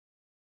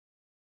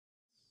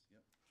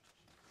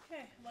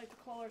Okay, I'd like to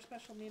call our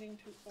special meeting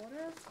to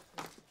order.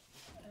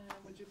 And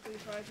would you please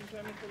rise and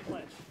join me for the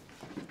pledge?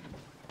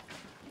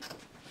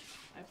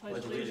 I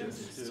pledge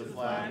allegiance to the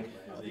flag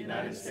of the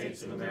United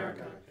States of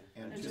America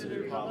and to the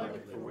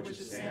republic for which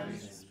it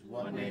stands,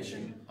 one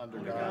nation, under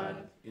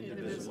God,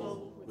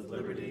 indivisible, with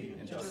liberty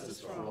and justice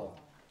for all.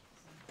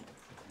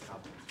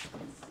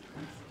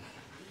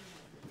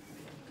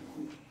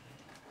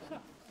 So, I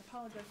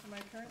apologize for my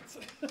appearance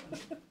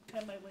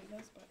and my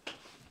lateness, but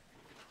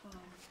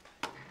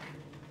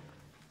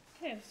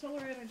okay,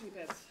 solar energy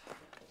bids.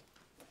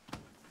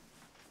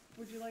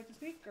 Would you like to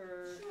speak,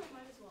 or? Sure,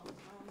 might as well.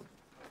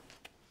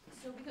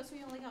 So because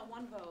we only got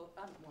one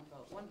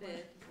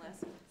bid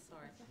last month,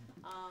 sorry.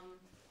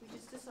 We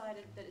just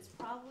decided that it's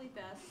probably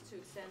best to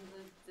extend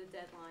the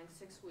deadline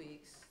 6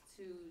 weeks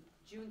to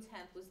June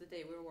 10th was the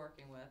date we were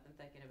working with and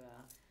thinking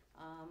about.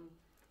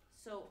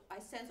 So I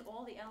sent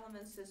all the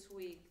elements this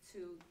week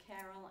to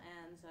Carol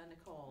and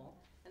Nicole,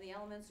 and the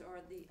elements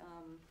are the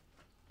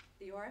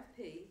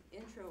RFP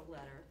intro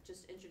letter,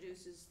 just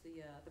introduces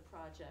the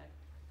project.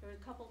 There were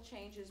a couple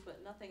changes,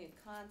 but nothing in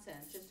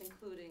content, just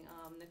including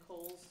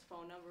Nicole's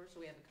phone number,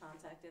 so we have a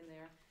contact in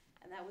there.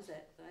 And that was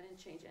it. I didn't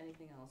change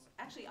anything else.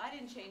 Actually, I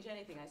didn't change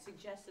anything. I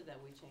suggested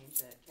that we change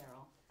that,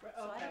 Carol. Right,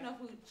 So okay. I don't know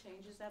who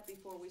changes that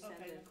before we send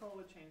Okay, it. Nicole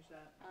would change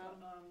that.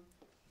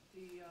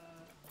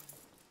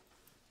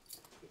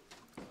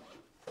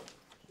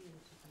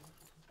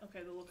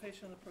 Okay, the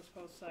location of the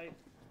proposed site.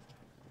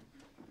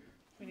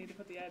 We need to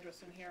put the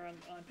address in here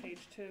on page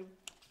 2.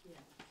 Yeah.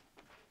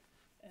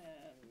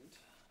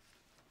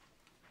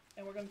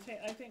 And we're gonna take,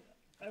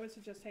 I would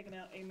suggest taking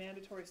out a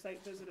mandatory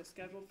site visit is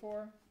scheduled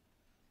for,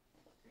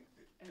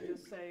 and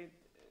just say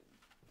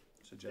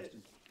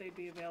Suggested. they'd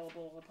be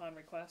available upon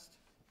request.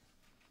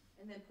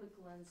 And then put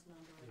Glenn's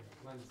number in there.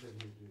 Glenn said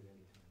he'd do it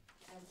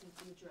anytime. As is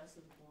the address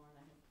of the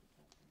barn, I have to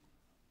put that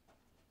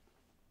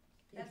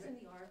in. That's in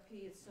the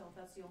RFP itself,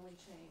 that's the only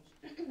change,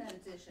 that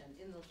addition.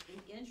 In the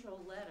intro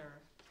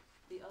letter,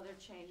 the other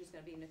change is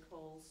gonna be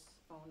Nicole's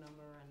phone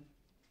number, and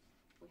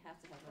we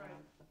have to have that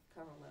on the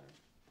cover letter.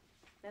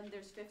 Then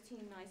there's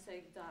 15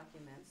 NYSEG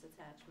documents,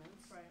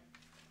 attachments. Right.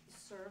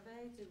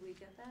 Survey, did we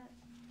get that?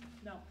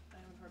 No, I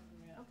haven't heard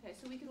from you yet. Okay,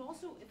 so we could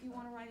also, if you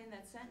wanna write in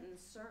that sentence,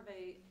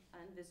 survey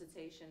and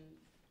visitation,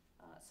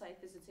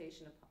 site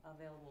visitation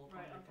available upon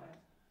Right, okay.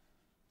 request.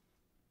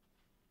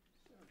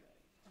 Survey,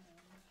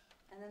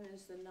 And then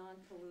there's the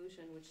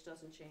non-collusion, which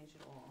doesn't change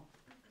at all.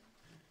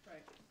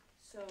 right,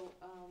 So,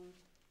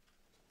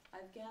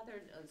 I've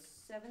gathered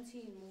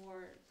 17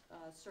 more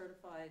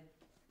certified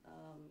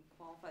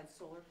qualified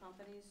solar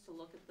companies to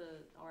look at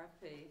the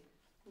RFP,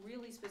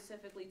 really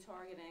specifically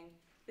targeting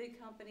big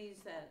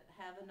companies that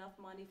have enough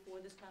money for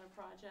this kind of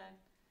project,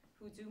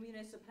 who do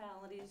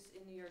municipalities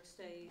in New York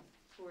State,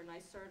 who are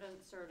NYSERDA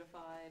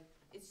certified.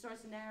 It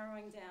starts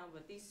narrowing down,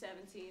 but these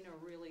 17 are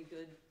really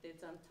good. They've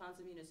done tons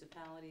of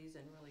municipalities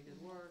and really good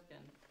work.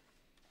 And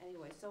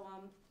anyway, so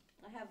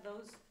I have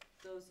those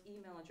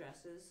email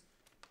addresses.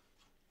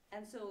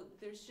 And so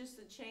there's just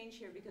a change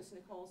here because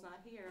Nicole's not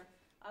here.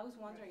 I was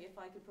wondering if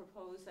I could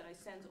propose that I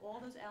send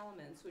all those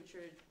elements, which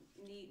are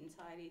neat and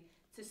tidy,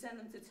 to send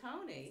them to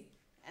Tony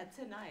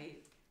tonight,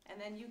 and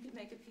then you could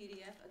make a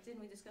PDF. Didn't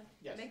we discuss?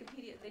 Yes. Make a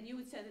PDF. Then you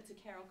would send it to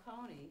Carol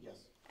Coney.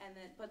 Yes. And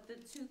then, but the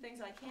two things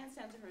I can't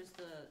send to her is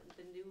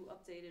the new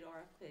updated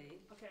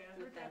RFP. okay, I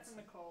heard that from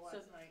Nicole so-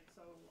 last night,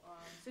 so,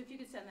 So if you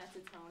could send that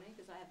to Tony,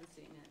 because I haven't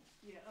seen it.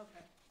 yeah,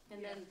 okay.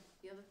 And Yeah. then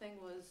the other thing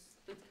was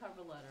the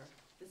cover letter.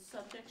 The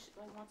subject,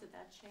 I wanted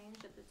that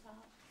changed at the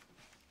top.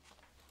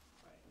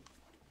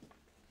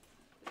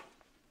 Right.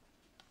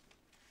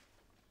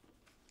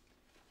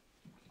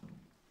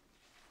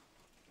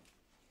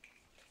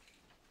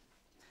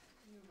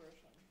 New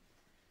version.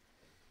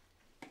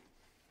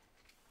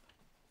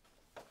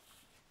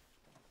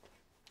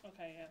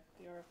 Okay, yeah,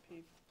 the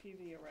RFP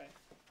PV array,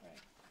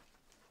 right,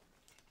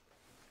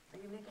 Are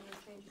you making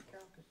those changes,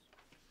 Carol? 'Cause-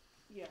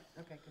 yeah.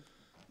 Okay, good.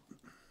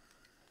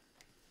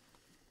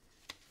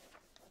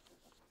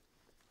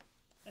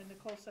 And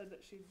Nicole said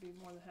that she'd be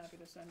more than happy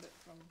to send it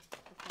from the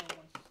phone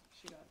once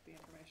she got the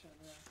information and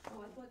then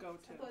Oh, I thought, go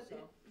to,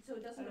 so. so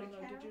it doesn't I go don't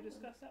to know, Carol? did you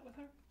discuss that with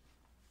her?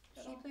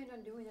 At She all? planned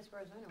on doing, as far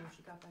as I know, when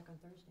she got back on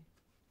Thursday.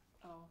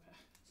 Oh, okay.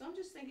 So I'm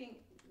just thinking,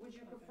 would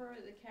you Okay. prefer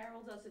that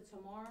Carol does it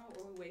tomorrow,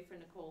 or we wait for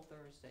Nicole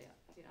Thursday?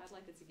 I'd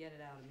like it to get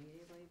it out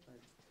immediately, but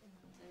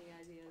any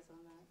ideas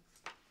on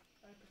that?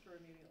 I prefer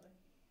immediately.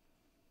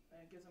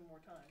 And it gives them more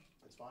time.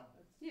 It's fine.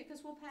 Yeah,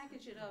 because we'll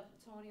package it up,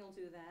 Tony will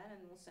do that,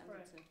 and we'll send it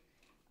Right. to,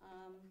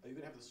 Are you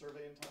gonna have the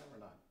survey in time or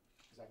not?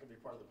 Is that gonna be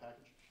part of the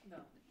package?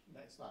 No. No,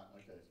 it's not,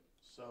 okay.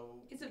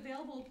 So, it's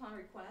available upon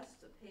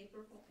request, on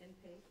paper, but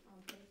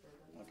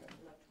not Okay.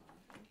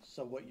 electronically.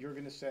 so what you're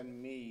gonna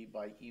send me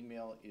by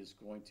email is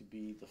going to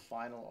be the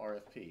final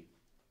RFP.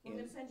 We're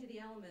gonna And send you the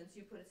elements,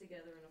 you put it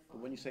together in a file.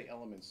 when you say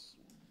elements,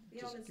 The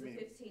just elements, give the me-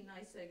 15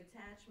 NYSEG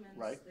attachments,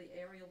 Right. the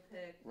aerial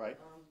pic, Right.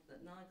 The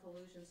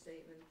non-collusion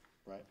statement,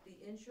 right, the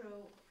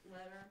intro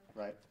letter,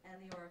 right,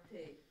 and the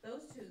RFP.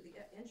 Those two,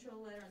 the intro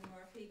letter and the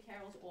RFP,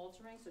 Carol's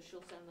altering, so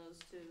she'll send those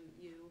to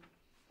you.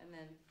 and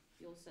then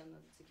you'll send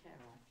them to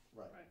Carol.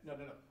 Right. Right.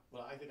 No.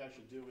 What I think I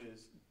should do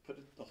is put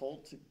the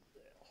whole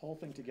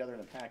thing together in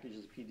a package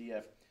as a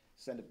PDF,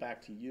 send it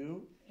back to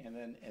you, and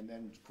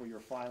then for your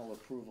final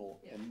approval,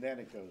 Yeah. and then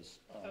it goes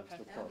to Okay.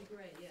 the That clerk. would be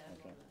great, yeah, I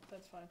Okay. love that.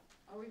 That's fine.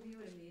 I'll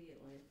review it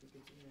immediately if we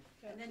could do that.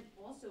 Yeah. And then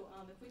also,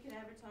 if we could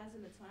advertise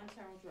in the Times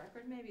Herald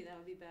Record, maybe that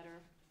would be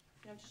better.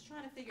 You know, just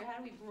trying to figure how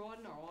do we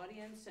broaden our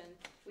audience, and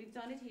we've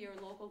done it here,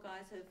 local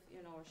guys have,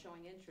 you know, are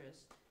showing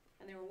interest,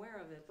 and they're aware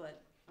of it,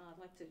 but I'd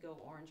like to go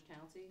Orange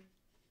County.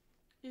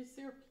 Is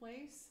there a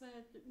place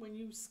that, when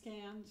you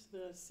scanned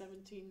the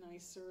 17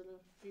 NYSERDA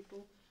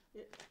people,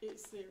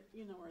 is there,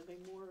 you know, are they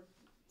more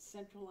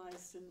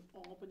centralized in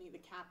Albany, the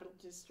capital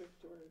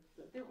district, or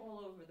the? They're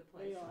all over the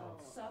place. They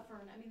are.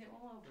 Suffern, I mean, they're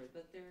all over it,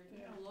 but they're, you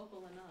know, Yeah.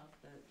 local enough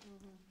that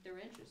they're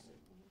interested,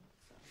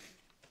 so.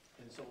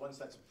 And so once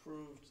that's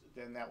approved,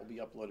 then that will be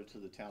uploaded to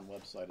the town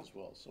website as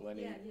well. So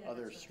any Yeah,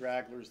 other that's right.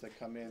 stragglers that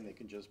come in, they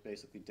can just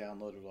basically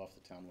download it off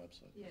the town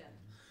website.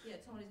 Yeah,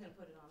 Tony's gonna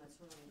put it on, that's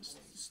really important.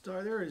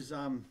 Star,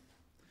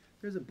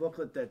 there's a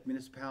booklet that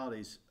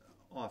municipalities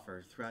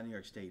offer throughout New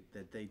York State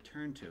that they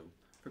turn to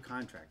for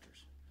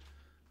contractors.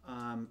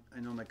 I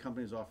know my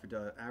company's offered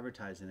to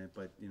advertise in it,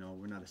 but, you know,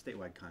 we're not a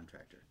statewide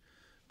contractor.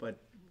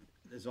 But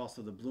there's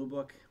also the Blue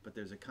Book, but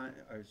there's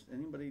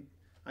anybody,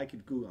 I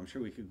could Google, I'm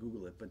sure we could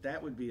Google it, but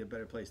that would be a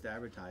better place to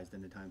advertise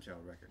than the Times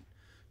Herald Record.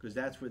 Because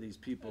that's where these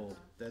people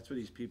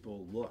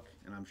look,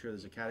 and I'm sure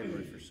there's a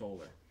category for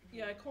solar.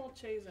 Yeah, I called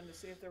Chazen to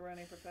see if there were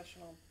any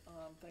professional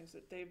things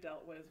that they've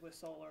dealt with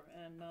solar,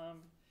 and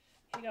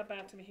he got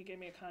back to me. He gave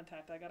me a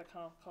contact. I got to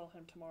call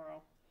him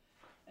tomorrow,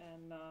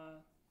 and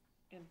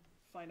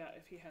find out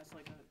if he has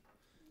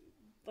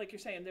like you're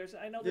saying.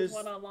 I know there's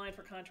one online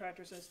for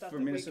contractors and stuff. For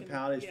that we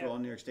municipalities, can, for all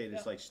New York State,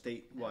 it's Yeah. like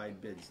statewide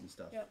bids and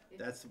stuff. Yep.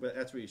 That's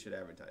where you should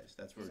advertise.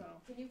 That's where.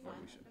 So, Can you Or find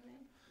we it should. for me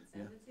and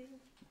send it to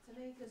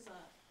me? Because,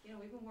 you know,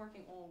 we've been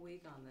working all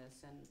week on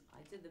this, and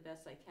I did the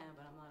best I can,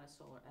 but I'm not a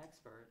solar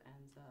expert,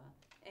 and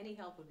any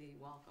help would be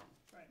welcome.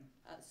 right.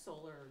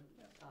 Solar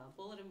Yeah.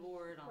 bulletin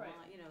board, Right.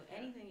 online, you know, Yeah.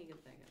 anything you can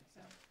think of.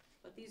 So. Yeah.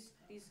 But these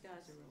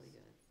guys are really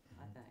good,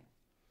 I think.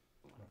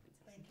 from what I can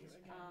tell. Thank you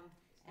again.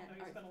 And I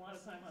know you spent a lot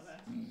of time on that.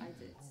 I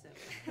did, so.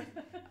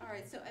 All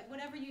right, so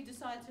whenever you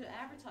decide to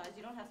advertise,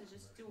 you don't have to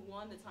just do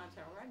one, the Times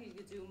Herald Record, you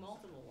could do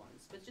multiple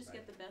ones, but just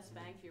get the best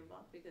bang for your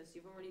buck, because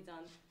you've already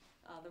done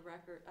the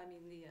record,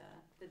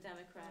 the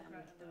Democrat and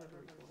the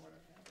River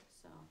Reporter,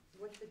 so.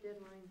 What's the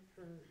deadline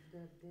for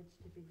the bids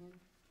to begin?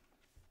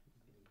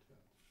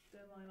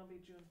 Deadline will be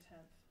June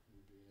 10th.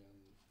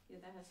 Yeah,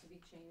 that has to be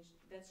changed,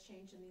 that's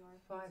changed in the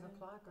RFP. 5 too?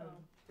 o'clock or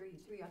Oh.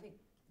 3, I think,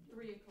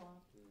 3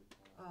 o'clock.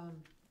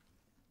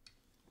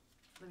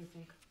 let me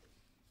think.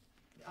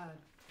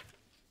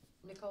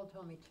 Nicole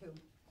told me 2,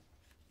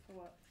 For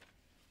what?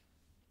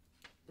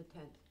 the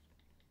 10th.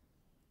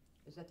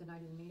 Is that the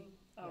night of the meeting?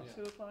 Oh, Yeah.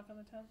 2 o'clock on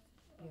the 10th?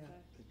 Yeah.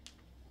 Okay.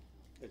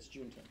 It's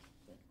June 10th.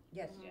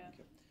 Yes. Mhm. Yeah.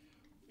 Okay.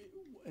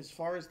 As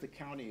far as the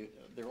county,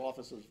 their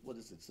office is, what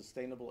is it,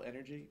 Sustainable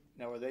Energy?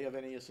 Now, are they of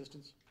any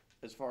assistance?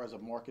 As far as a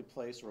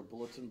marketplace or a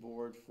bulletin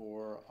board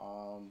for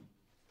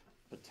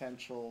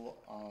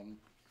potential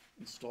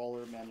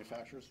installer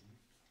manufacturers?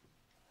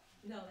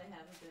 No, they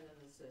haven't been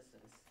an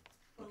assistance.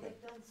 Well, Okay.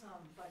 they've done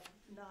some, but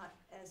not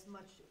as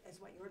much as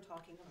what you're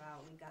talking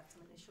about. We got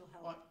some initial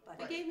help, but.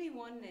 They gave me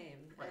one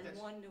name, Right, and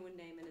that's- one new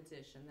name in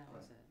addition, that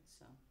was Right. it,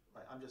 so.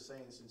 Right, I'm just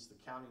saying, since the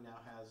county now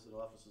has an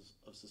Office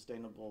of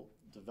Sustainable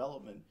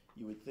Development,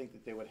 you would think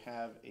that they would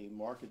have a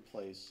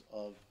marketplace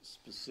of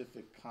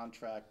specific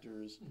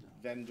contractors,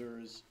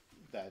 vendors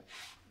that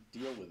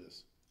deal with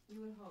this.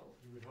 You would hope.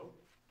 You would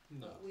hope.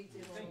 We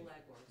did all the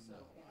legwork,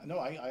 so. No,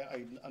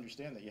 I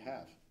understand that you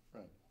have,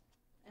 right.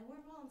 And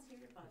we're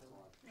volunteered, by the way.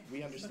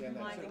 We understand that.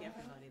 Reminding too.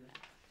 everybody that.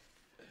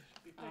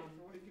 Should be paid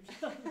for what you've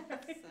done,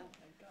 right? So, Oh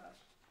my gosh.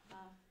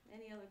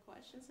 any other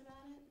questions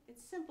about it?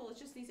 It's simple, it's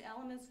just these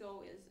elements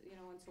go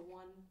into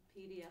one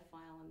PDF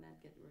file and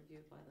that get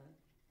reviewed by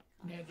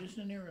the. Now,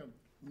 isn't there a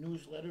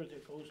newsletter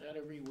that goes out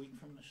every week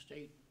from the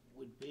state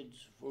with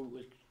bids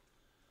with,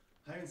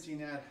 I haven't seen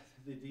that.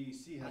 The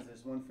DEC has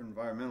this one for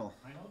environmental.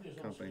 I know there's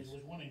also, Companies. there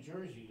was one in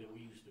Jersey that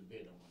we used to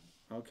bid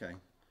on. Okay,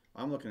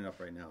 I'm looking it up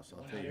right now, so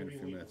I'll Went tell out you in a every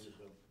few week minutes. was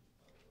a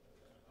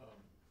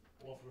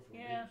offer for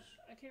Yeah, bids.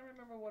 I can't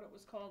remember what it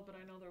was called, but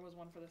I know there was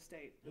one for the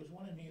state. There was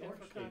one in New Yeah, York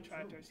for State too.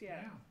 contractors,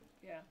 yeah.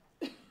 Yeah,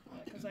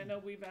 because I know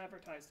we've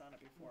advertised on it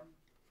before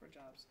for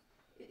jobs.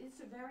 It's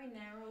a very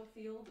narrow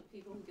field of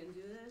people who can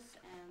do this,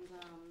 and,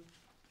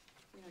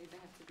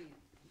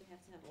 they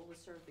have to have all the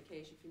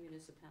certification for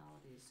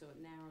municipalities, so it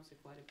narrows it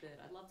quite a bit.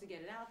 I'd love to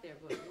get it out there,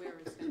 but where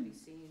it's gonna be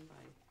seen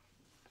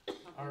by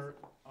companies.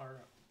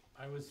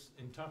 I was,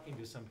 in talking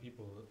to some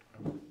people,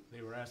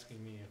 they were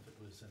asking me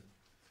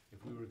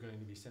if we were going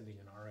to be sending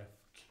an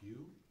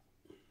RFQ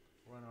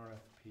or an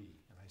RFP,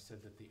 and I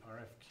said that the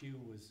RFQ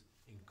was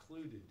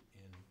included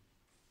in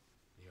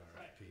the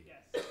RFP.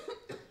 Yes.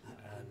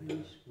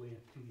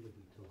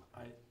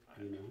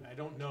 And I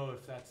don't know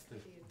if that's the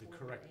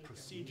correct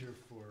procedure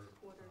for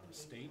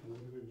state,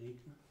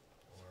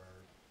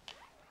 or,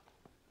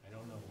 I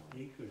don't know.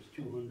 acres,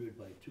 200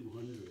 by 200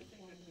 I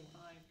think it'd be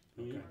fine.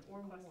 Okay. We're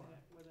Or requesting more.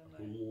 it within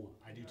or the more.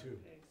 I do too,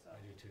 RFP, so I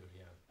do too,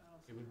 yeah. I don't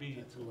It see would why be,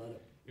 That's a lot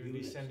of it would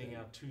be units sending then.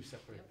 out two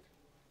separate,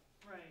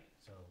 not. Right.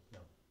 so, no,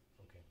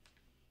 okay.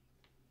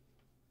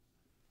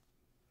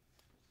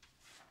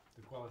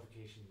 The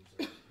qualifications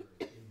are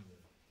in the,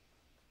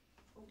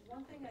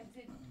 One thing I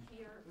did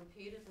hear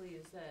repeatedly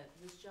is that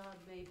this job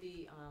may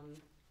be,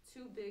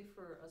 too big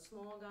for a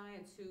small guy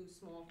and too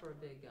small for a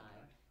big guy.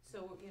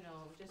 So, you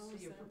know, just so Oh,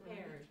 is you're that right?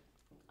 prepared,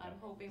 I'm Yeah.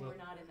 hoping Well, we're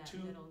not in that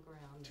two- middle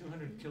ground.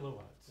 200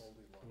 kilowatts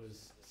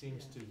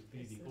seems to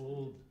be the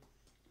old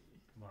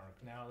mark.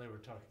 Now they were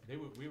talking,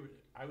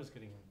 I was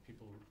getting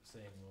people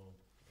saying, well,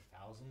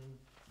 1,000,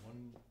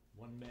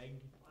 one meg,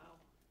 Wow,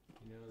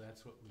 you know,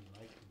 that's what we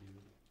like to do.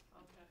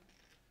 okay.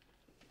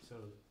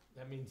 So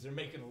that means they're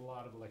making a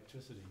lot of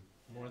electricity,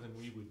 more than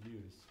we would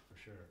use, for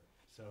sure.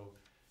 So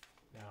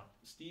now,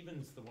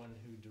 Stephen's the one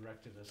who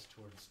directed us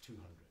towards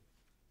 200,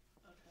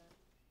 Okay,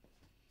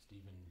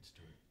 Stephen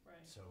Stewart.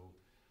 right. So,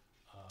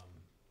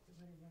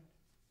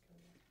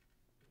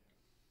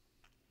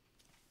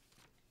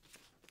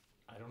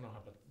 I don't know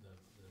how, but the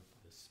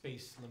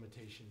space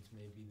limitations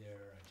may be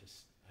there, I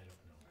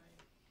don't know. Right,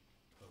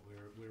 But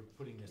we're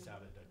putting this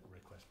out at a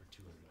request for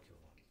 200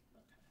 kilowatt.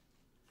 okay.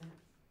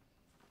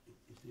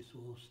 Is this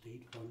all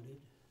state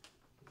funded,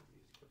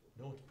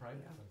 No, it's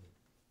private Yeah. funded,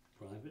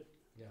 private?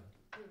 yeah.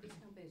 Yeah, these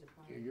companies are Here,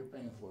 private. you're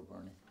paying for it,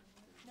 Bernie.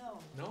 No,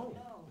 No,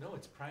 no. no,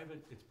 it's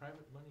private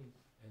money,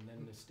 and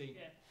then the state,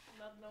 Yeah,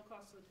 no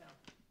cost to the town.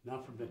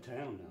 Not from the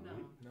town now,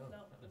 right? no.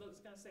 No,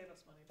 it's gonna save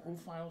us money. Who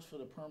files for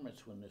the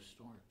permits when this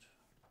starts?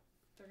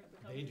 The They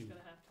company's do.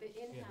 gonna have to. The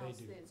in-house,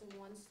 do. it's a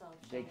one-stop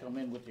shop. They come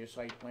in with their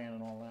site plan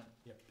and all that?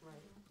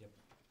 Right.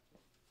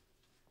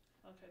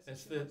 Okay, so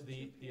That's she the, wants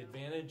the 2 p.m.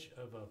 advantage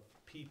of a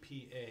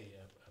PPA,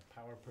 a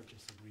power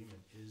purchase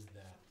agreement, is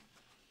that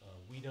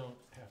we don't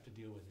have to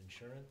deal with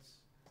insurance.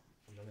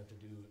 We don't have to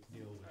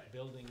deal with Right.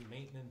 building,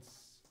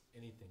 maintenance,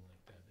 anything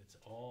like that. It's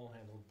all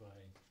handled by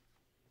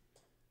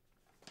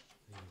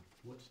the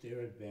What's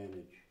their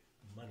advantage?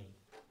 money.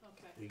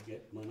 Okay. They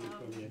get money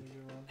from the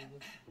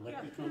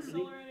electric Yeah, company?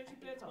 Solar Energy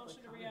Bids, Public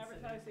motion to comments and-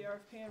 re-advertise the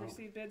RFP and Oh.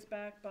 receive bids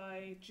back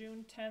by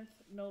June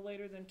 10th, no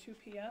later than 2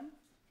 p.m.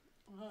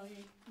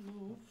 I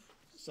move.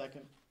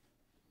 Second?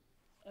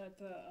 at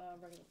the,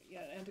 regular,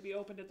 yeah, and to be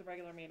opened at the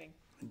regular meeting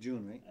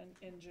June, right? and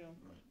in June,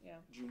 yeah.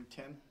 June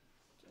 10?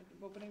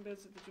 Opening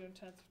bids at the June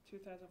 10th,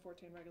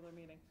 2014 regular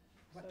meeting.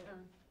 What So-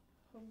 time?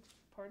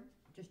 Pardon?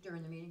 Just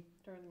during the meeting?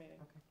 During the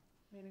meeting. Okay.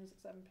 Meeting's at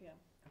 7 p.m.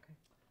 Okay.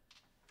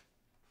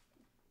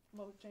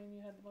 Jane, you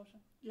had the motion?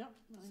 Yep.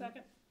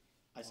 Second?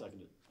 I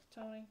seconded.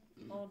 Tony?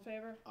 All in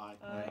favor? Aye.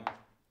 Aye.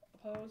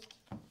 Opposed?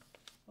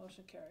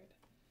 Motion carried.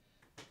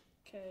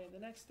 Okay, the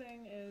next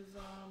thing is,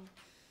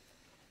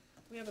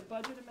 we have a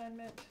budget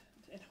amendment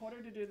in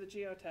order to do the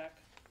geotech,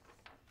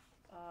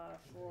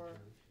 for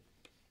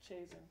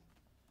Chazen.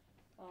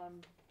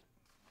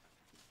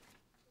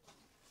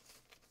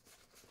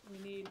 We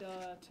need,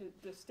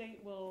 the state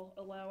will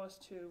allow us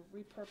to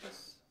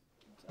repurpose,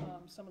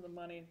 some of the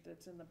money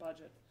that's in the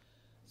budget.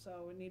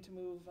 So we need to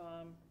move,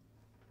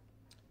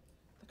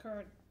 the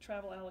current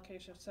travel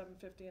allocation of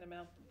 $750 an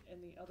amount in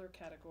the other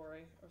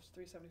category of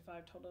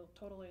 $375,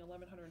 totaling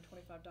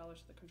 $1,125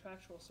 to the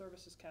contractual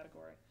services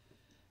category.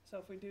 So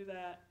if we do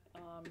that,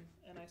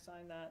 and I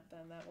sign that,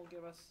 then that will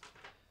give us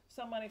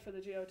some money for the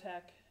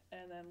geotech,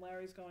 and then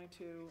Larry's going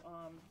to,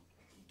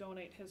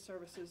 donate his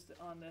services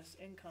on this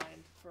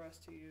in-kind for us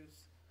to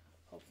use,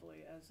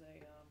 hopefully as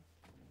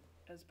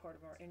as part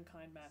of our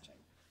in-kind matching.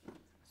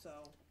 So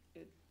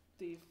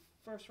the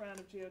first round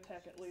of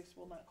geotech at least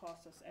will not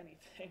cost us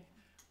anything,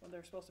 when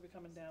they're supposed to be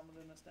coming down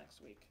within this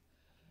next week.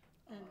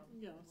 And,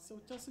 yeah, so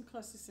it doesn't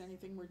cost us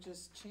anything, we're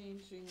just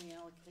changing the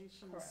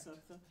allocations Correct. of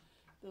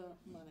the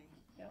money.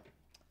 Yep.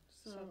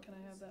 So can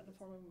I have that in the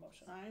form of a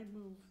motion? I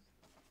move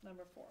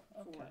Number 4,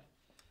 Four. okay.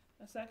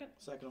 A second?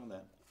 Second on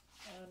that.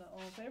 And all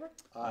in favor?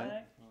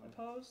 Aye.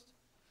 Opposed?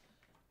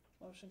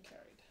 Motion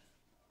carried.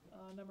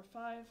 Number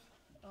 5,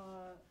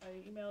 I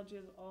emailed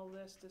you all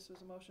this. This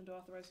was a motion to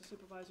authorize the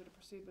supervisor to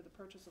proceed with the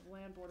purchase of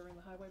land bordering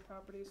the highway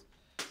properties.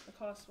 The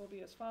costs will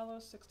be as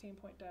follows: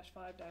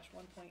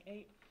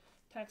 16.5-1.8.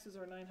 Taxes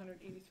are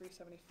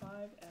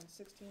 $983.75, and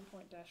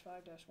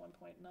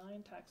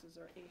 16.5-1.9. Taxes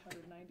are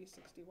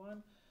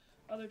 $890.61.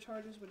 Other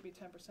charges would be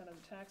 10% of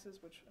the taxes,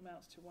 which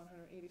amounts to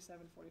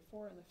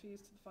 $187.44, and the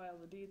fees to file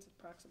the deeds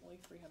approximately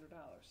 $300.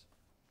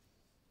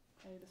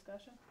 Any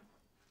discussion?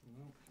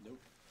 Nope.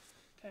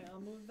 Okay, I'll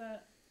move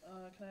that.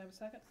 Can I have a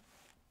second?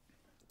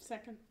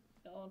 second.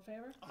 All in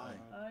favor? Aye.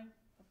 Aye.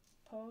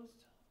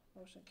 Opposed?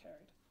 Motion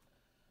carried.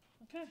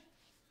 Okay,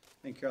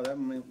 And Carol, that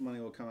money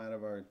will come out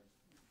of our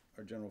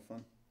general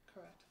fund?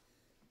 correct.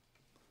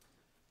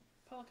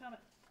 Public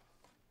comment.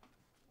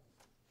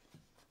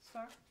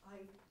 Star? I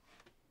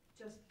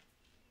just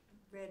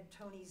read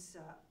Tony's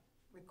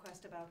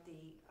request about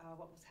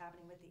what was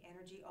happening with the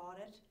energy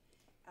audit,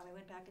 and I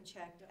went back and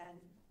checked, and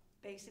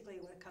basically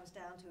what it comes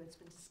down to, it's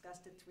been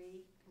discussed at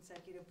 3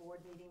 consecutive board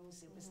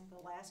meetings. It was, the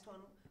last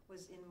one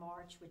was in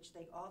March, which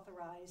they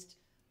authorized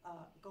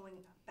going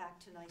back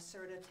to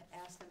NYSERDA to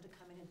ask them to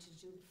come in and to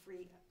do the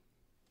free,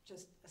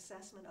 just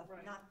assessment of,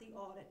 Right. not the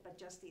audit, but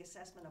just the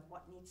assessment of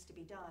what needs to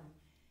be done.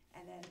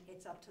 And then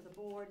it's up to the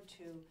board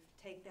to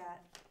take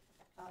that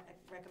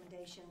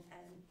recommendation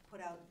and put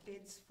out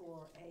bids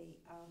for a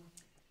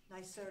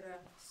NYSERDA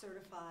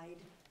certified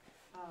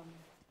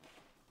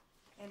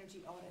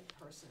energy audit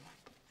person,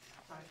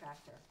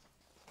 contractor.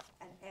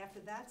 And after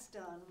that's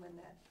done, when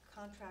that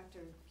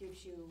contractor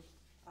gives you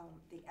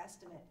the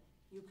estimate,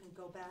 you can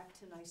go back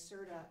to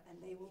NYSERDA and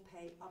they will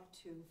pay up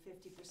to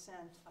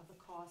 50% of the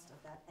cost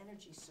of that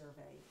energy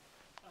survey,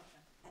 Okay,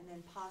 and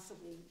then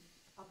possibly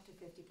up to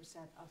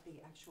 50% of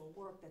the actual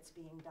work that's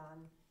being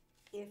done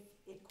if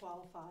it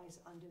qualifies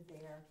under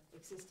their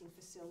existing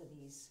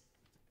facilities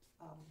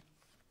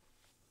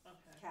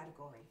okay.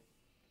 category.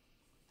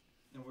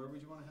 And where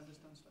would you wanna have this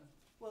done, Steph?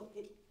 Well,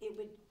 it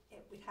would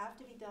have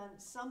to be done,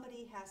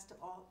 somebody has to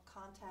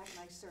contact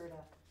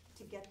NYSERDA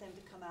to get them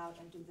to come out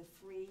and do the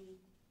free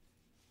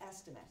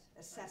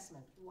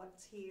assessment,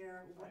 what's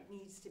here, what Right.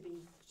 needs to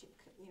be,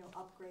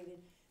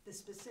 upgraded. The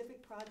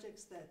specific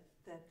projects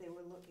that they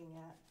were looking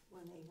at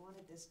when they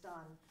wanted this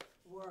done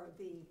were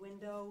the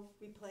window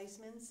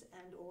replacements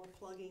and or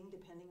plugging,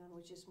 depending on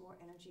which is more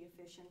energy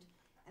efficient.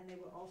 And they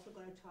were also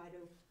gonna try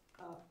to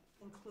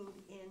include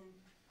in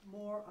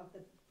more of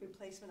the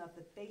replacement of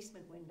the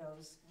basement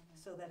windows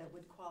so that it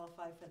would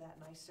qualify for that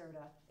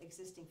NYSERDA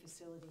existing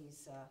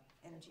facilities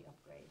energy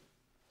upgrade.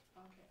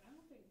 Okay, I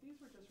don't think, these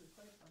were just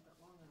replaced not that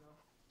long ago.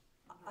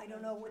 I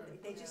don't know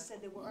what, they just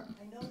said there were,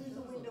 I know there's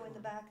a window in the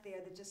back there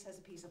that just has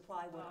a piece of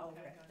plywood Oh, over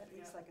okay, it, gotcha, that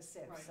looks yeah. like a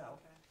sieve, Right, so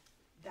okay.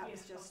 that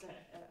was Yeah, just okay.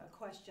 a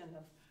question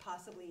of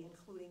possibly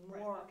including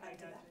Right, more okay,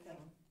 into that gotcha, yeah.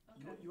 thing.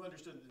 Okay. You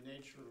understood the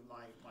nature of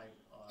my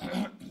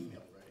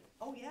email, right?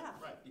 Oh, yeah.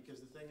 Right, because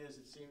the thing is,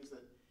 it seems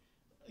that,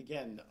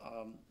 again,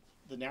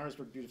 the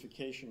Narrowsburg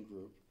Beautification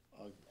Group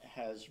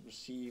has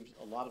received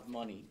a lot of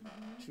money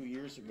 2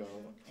 years ago,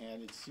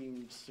 and it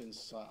seemed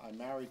since I'm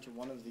married to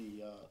one of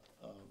the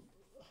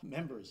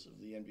members of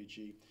the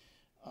NBG,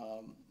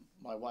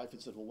 my wife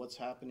had said, well, what's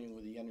happening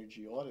with the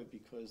energy audit?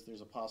 Because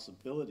there's a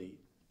possibility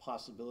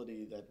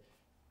that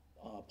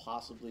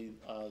possibly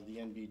the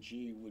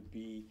NBG would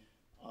be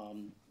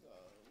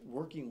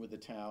working with the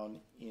town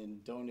in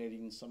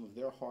donating some of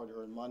their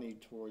hard-earned money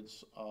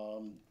towards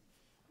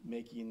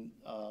making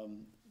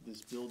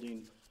this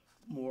building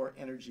more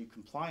energy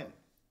compliant.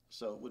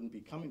 So it wouldn't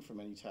be coming from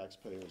any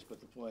taxpayers, but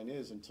the point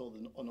is, until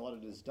an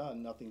audit is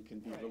done, nothing can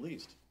be Right.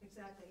 released.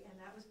 Exactly, and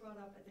that was brought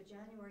up at the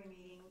January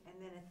meeting,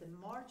 and then at the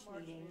March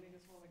March meeting, meeting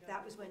is when we got that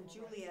the was when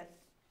approval, right. Juliet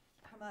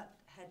Hermut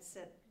had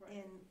sent Right.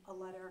 in a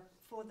letter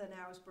for the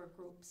Narrowsburg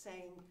group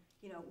saying,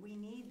 we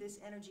need this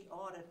energy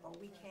audit or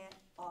we can't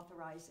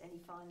authorize any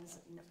funds,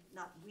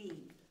 not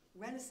we.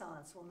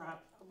 Renaissance will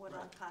not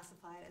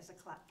classify it as a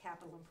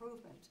capital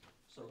improvement.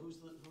 So who's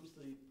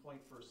the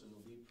point person,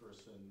 the lead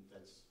person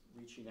that's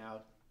reaching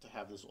out to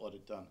have this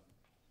audit done?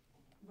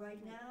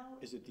 Right now,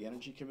 Is it the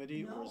Energy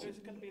Committee, or no, is It's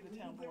it? gonna be the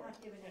town we're board,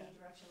 not given any yeah.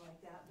 direction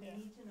like that. We Yeah.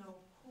 need to know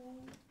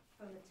who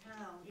from the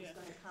town is Yeah.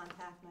 gonna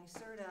contact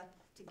NYSERDA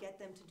to get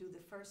them to do the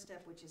first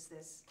step, which is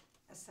this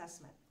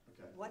assessment.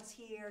 Okay. What's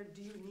here,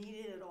 do you need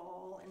it at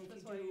all, and if you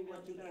That's why I do,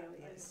 what emailed you the back.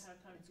 area I is. didn't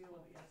have time to deal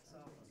with it yet, so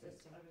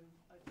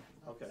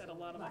I've Okay. had a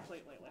lot on my Right,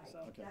 plate lately, right. so,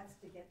 Okay. That's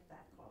to get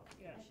that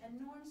qualification. yeah.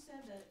 And Norm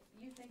said that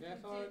you think Yeah, I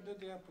thought I did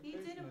the he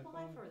application. did I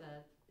apply thought- for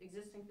that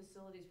existing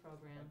facilities I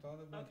program, thought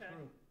it went Okay.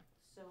 through.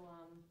 so,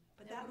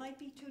 But that might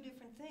be two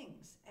different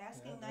things.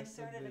 Asking Yeah, that could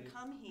NYSERDA to be.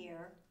 come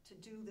here to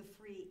do the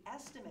free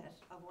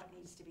estimate of what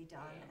needs to be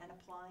done Yeah. and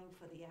applying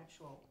for the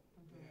actual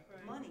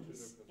Right.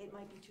 monies, it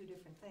might be two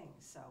different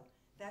things. So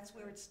that's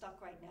where it's stuck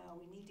right now.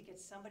 We need to get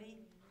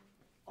somebody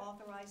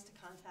authorized to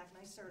contact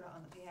NYSERDA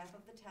on behalf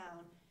of the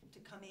town to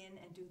come in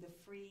and do the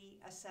free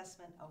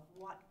assessment of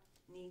what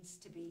needs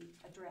to be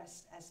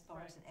addressed as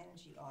far as an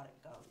energy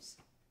audit goes.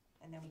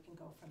 And then we can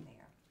go from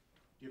there.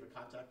 Do you have a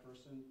contact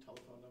person,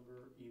 telephone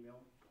number,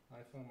 email?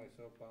 I found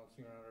myself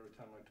bouncing around every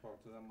time I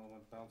talk to them. I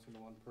went bouncing to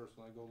one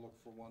person, I go look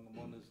for one, the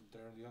one isn't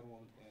there, the other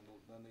one's handled,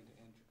 then they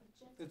hand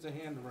you. It's a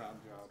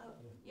hand-around job. Oh,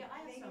 yeah, I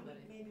have maybe we- somebody.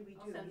 Maybe we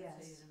I'll do, send it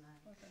to you yes.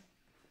 tonight. Okay.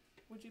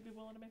 Would you be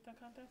willing to make that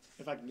contact?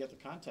 If I can get the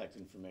contact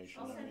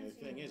information, I'll I send mean, it the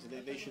to thing you.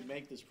 is, they should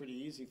make this pretty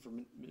easy for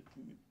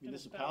municipalities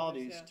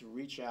Municipalities, yeah. to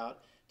reach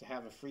out, to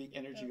have a free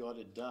energy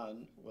audit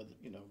done, whether,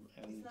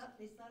 and.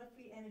 It's not a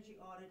free energy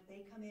audit.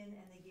 They come in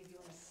and they give you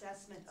an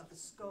assessment of the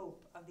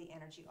scope of the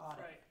energy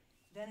audit. Right.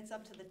 Then it's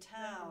up to the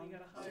town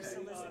gotta hire to the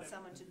solicit audit.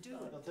 someone to do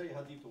it. They'll tell you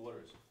how deep the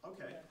water is.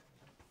 Okay,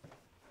 Yeah.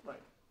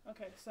 right.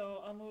 Okay,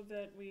 so I'll move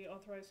that we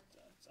authorize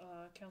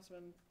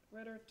Councilman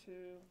Ritter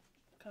to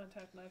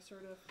contact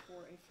NYSERDA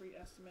for a free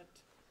estimate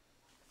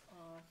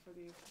for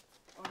the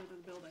audit of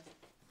the building.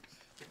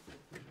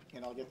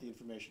 And I'll get the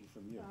information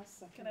from you. I'll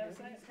second Can I have a it.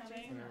 second?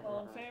 Jane,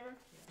 all in favor?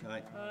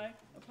 Aye. Aye,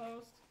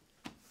 opposed?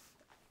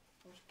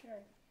 Motion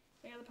carried.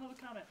 Any other public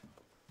comment?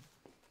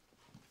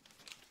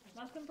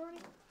 Nothing, Bernie?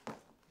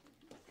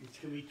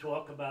 Can we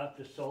talk about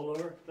the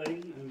solar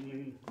thing? I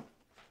mean,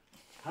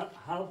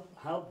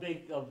 how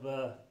big of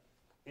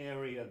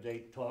area they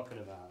talking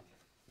about?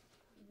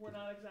 We're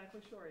not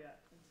exactly sure yet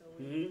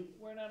until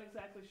we're not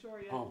exactly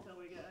sure yet Oh. until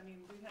we get, I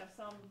mean, we have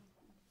some,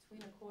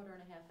 Between a quarter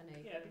and a half an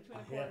acre. yeah, between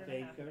A a quarter half and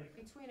a half acre?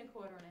 acre. Between a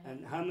quarter and a half.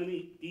 And how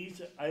many,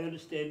 I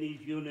understand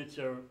these units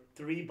are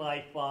 3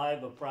 by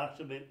 5,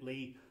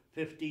 approximately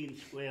 15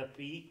 square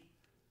feet.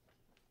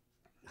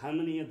 How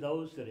many of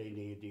those do they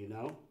need, do you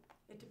know?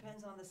 It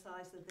depends on the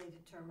size that they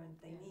determine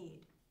they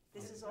need.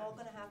 This is all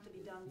gonna have to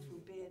be done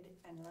through bid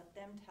and let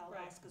them tell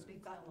Right. us, cause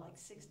we've gotten like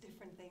 6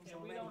 different things Yeah,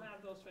 already. we don't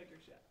have those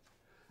figures yet.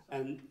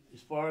 And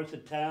as far as the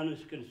town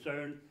is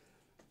concerned,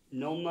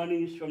 no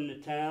monies from the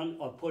town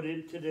are put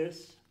into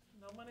this,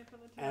 No money from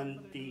the town and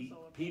for the the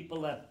solar.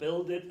 people that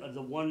build it are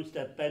the ones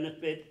that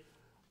benefit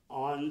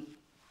on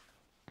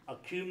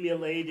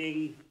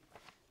accumulating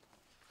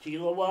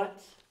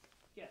kilowatts,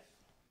 Yes.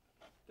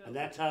 and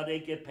that's how they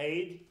get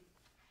paid?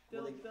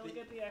 They'll, Well, they'll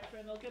get the extra,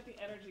 and they'll get the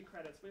energy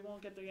credits. We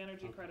won't get the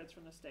energy Okay. credits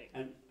from the state.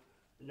 And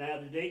now,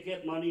 do they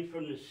get money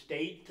from the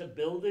state to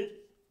build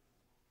it?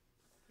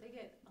 They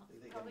get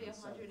They get probably an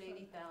incentive.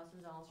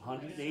 $180,000 from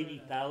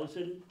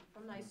 $180,000?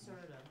 From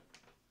NYSERDA.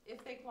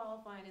 If they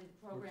qualify and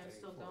the program's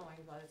still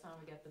going by the time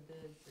we get the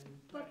bids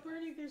and. But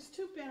Bernie, there's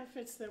two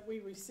benefits that we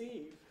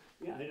receive.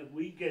 Yeah, and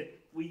we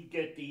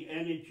get the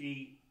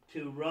energy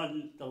to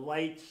run the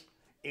lights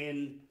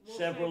in We'll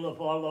several save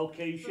of our 30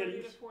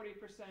 locations, to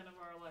 40% of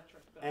our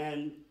electric bill.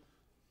 and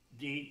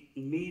the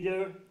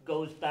meter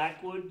goes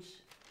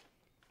backwards.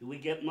 Do we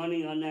get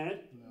money on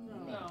that?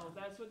 No,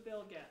 that's what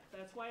they'll get.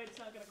 That's why it's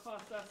not gonna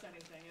cost us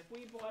anything. If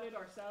we bought it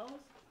ourselves,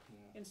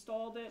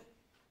 installed it,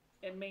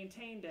 and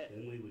maintained it,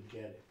 Then we would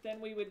get it.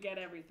 then we would get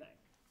everything.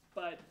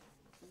 But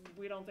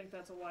we don't think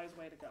that's a wise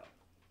way to go.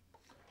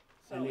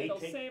 So And they it'll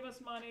take- save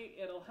us money,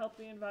 it'll help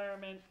the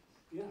environment,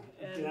 Yeah,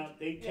 And- now,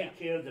 they yeah. take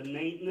care of the they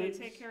maintenance,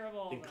 take care of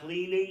all the of that.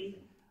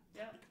 cleaning,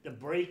 Yeah, the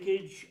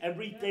breakage,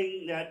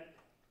 everything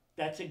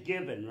that's a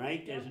given,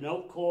 right? There's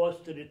no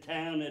cost to the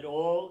town at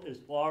all as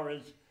far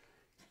as,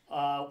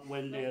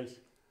 when there's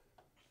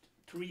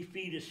 3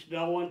 feet of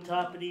snow on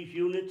top of these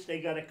units, they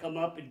gotta come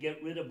up and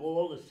get rid of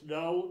all the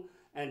snow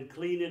and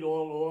clean it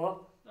all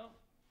off.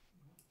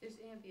 There's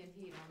ambient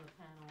heat on the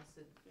panels,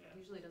 it Yeah.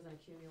 usually doesn't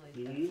accumulate.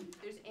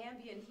 Mhm. There's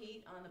ambient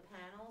heat on the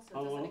panels, so it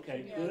Oh, doesn't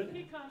okay, accumulate. yeah, good.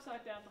 the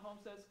Comstock down at the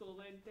Homestead School,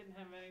 they didn't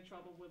have any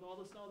trouble with all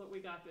the snow that we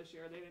got this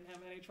year. They didn't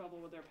have any trouble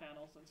with their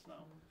panels and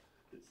snow.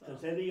 Does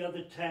So, any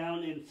other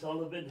town in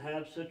Sullivan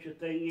have such a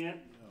thing yet?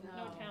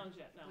 no towns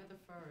yet, no. We're the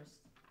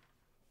first,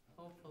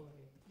 hopefully.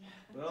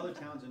 But other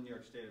towns in New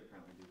York State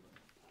apparently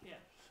do. Yeah,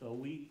 So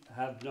we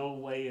have no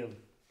way of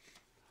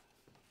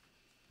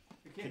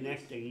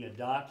connecting the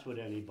dots with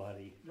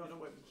anybody. No, you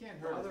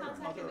can't Well, hurt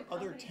contacting the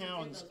other company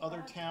to do those other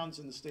projects. towns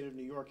in the state of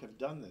New York have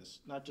done this,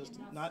 not just,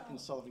 not in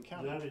Sullivan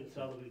County. Not in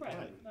Sullivan right,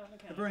 County. not in the But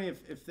county. Bernie,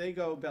 if they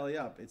go belly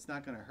up, it's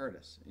not gonna hurt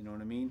us, you know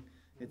what I mean?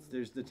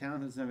 The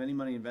town doesn't have any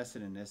money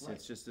invested in this,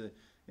 it's just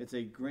it's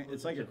a grant,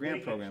 it's like a grant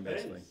big program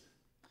expense. basically,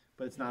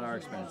 but it's not our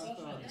expense.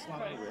 It's not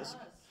Right. a risk.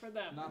 For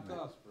them, Not to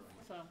us, Bernie.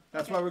 so.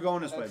 That's why we're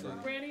going this way, That's it.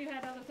 Bernie. Brandy, you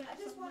had other things? I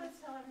just wanted to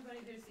tell everybody,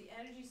 there's the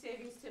energy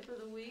savings tip of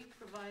the week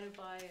provided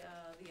by,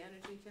 the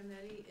Energy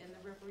Committee in the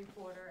River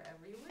Reporter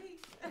every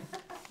week.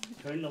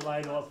 Turn the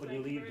light off when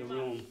you Thank you leave the very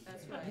much. room.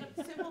 That's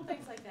right, simple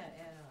things like that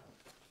add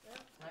up.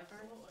 Right, Vern?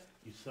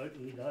 He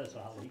certainly does,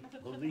 Holly,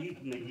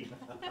 believe me.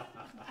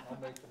 I'll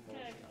make the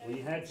Okay, motion. When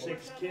you had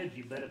 6 any- kids,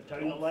 you better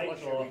turn the Don't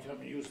lights flush every off.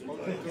 time you use the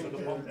toilet, so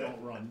the pump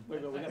don't run.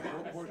 Wait, we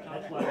have more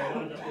That's why I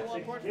wound up You want with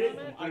 6 board kids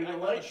comment? and turn the I got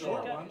a lights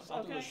short off. one.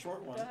 I'll do a Okay,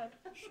 short one. Go ahead.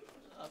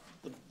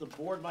 The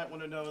board might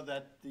wanna know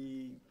that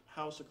the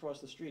house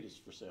across the street is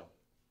for sale.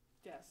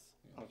 Yes.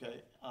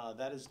 Okay,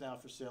 that is now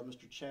for sale.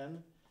 Mr.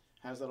 Chen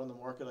has that on the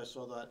market. I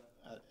saw that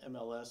at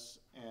MLS,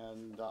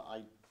 and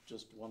I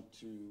just want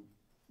to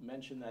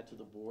mention that to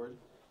the board,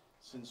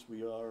 since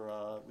we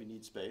are, we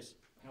need space.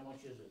 How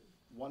much is it?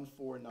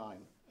 149,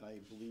 and I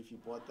believe he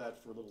bought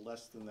that for a little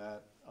less than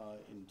that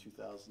in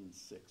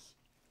 2006.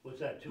 What's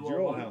that, It's your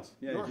old 201? house,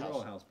 yeah, Your it's your house.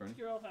 old house, Bernie.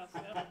 Your old house,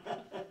 yeah.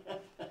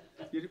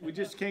 We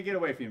just can't get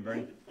away from you,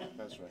 Bernie.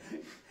 That's right.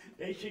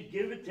 They should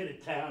give it to the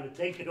town and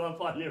take it off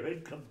on their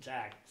income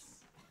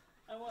tax.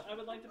 I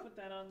would like to put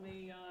that on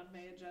the,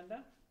 May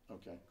agenda,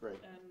 Okay, great.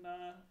 and,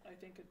 I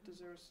think it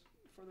deserves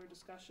further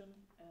discussion,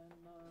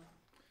 and,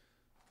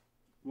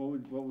 What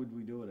would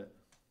we do with it?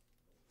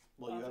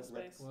 Well, you office have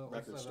space, Well,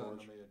 record let's set it on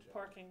storage. the agenda.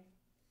 parking,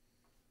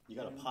 You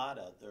got a pod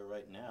out there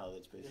right now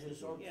that's The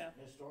basically. Yeah.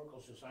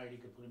 Historical Society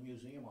could put a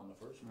museum on the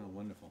first Oh, floor.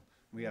 wonderful.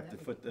 We have to That'd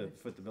be foot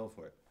good. the bill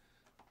for it.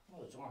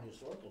 Well, it's our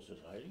Historical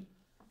Society.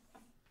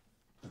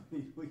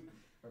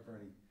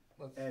 Bernie,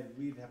 Let's- Ed,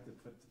 we'd have to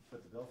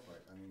foot the bill for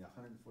it. I mean,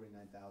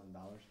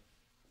 $149,000.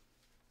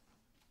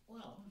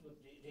 Well,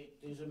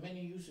 there's a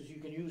many uses you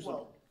can use them.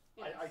 Well,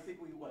 I think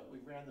we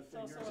ran the It's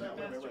also figures. in our out.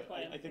 Wait, master wait,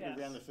 plan, I think we yes.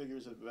 ran the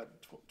figures at about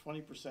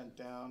 20%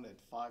 down at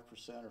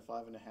 5% or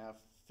 5.5,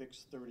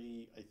 fixed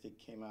 30, I think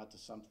came out to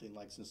something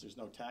like, since there's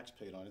no tax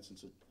paid on it,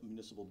 since it's a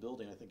municipal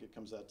building, I think it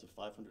comes out to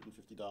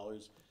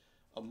 $550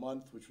 a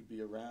month, which would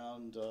be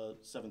around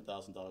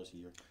 $7,000 a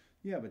year.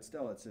 Yeah, but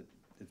still,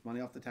 it's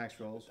money off the tax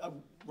rolls.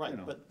 Right, You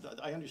know. but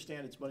I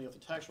understand it's money off the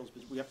tax rolls,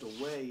 but we have to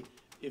weigh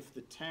if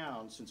the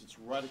town, since it's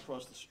right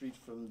across the street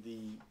from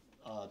the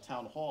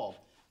town hall,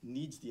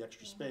 needs the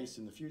extra space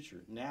in the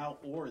future, now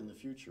or in the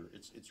future.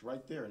 It's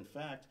right there. In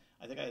fact,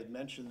 I think I had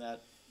mentioned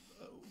that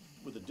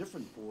with a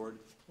different board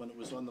when it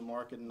was on the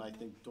market, and I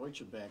think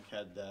Deutsche Bank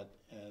had that,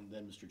 and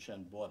then Mr.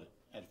 Chen bought it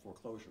at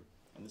foreclosure.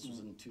 And this was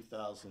in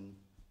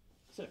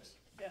 2006.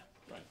 Yeah.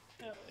 Right.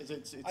 Yeah. It's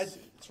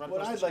right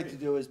What across the I'd like to street.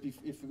 do is,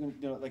 if we're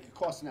gonna, like a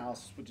cost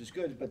analysis, which is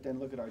good, but then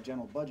look at our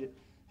general budget,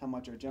 how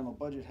much our general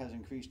budget has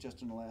increased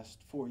just in the last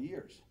 4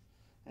 years.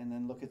 And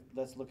then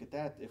let's look at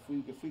that. If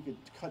we could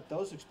cut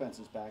those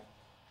expenses back,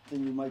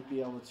 then you might be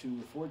able to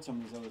afford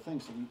some of these other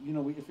things. So,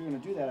 if you're gonna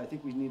do that, I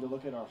think we need to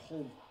look at our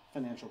whole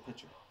financial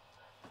picture.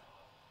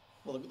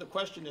 Well, the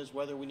question is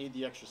whether we need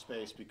the extra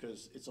space,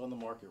 because it's on the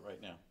market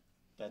right now.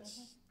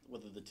 That's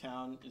whether the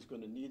town is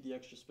gonna need the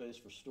extra space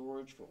for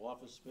storage, for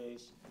office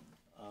space,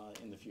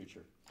 in the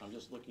future. I'm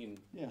just looking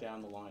Yeah.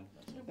 down the line.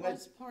 That's all. It And I-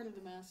 was part of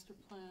the master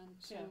plan,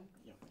 too.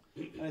 Yeah.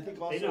 And I think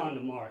Been on also,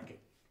 the market.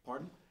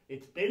 Pardon?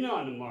 It's been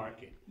on the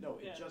market. No,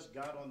 Yeah. it just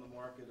got on the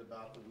market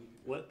about a week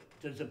ago. What,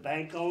 does the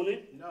bank own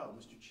it? No,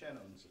 Mr. Chen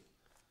owns it.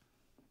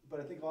 but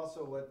I think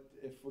also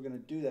if we're gonna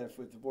do that, if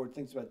the board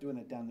thinks about doing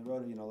it down the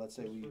road, let's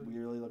say we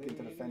really look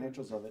into the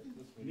financials of it,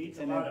 Needs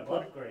a And lot then of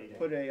put- upgrading.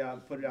 put it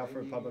out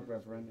for a public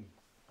referendum.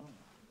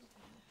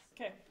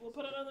 Okay, we'll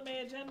put it on the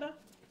May agenda.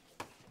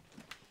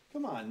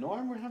 Come on,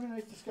 Norm, we're having a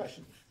nice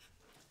discussion.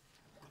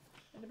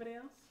 Anybody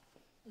else?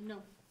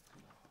 No,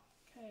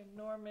 Okay,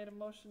 Norm made a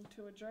motion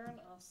to adjourn,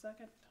 I'll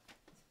second.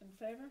 In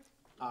favor?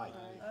 Aye.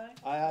 Aye.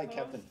 Aye, Opposed?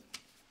 Captain.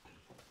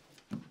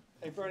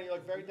 Hey, Bernie, you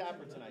look very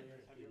dapper tonight.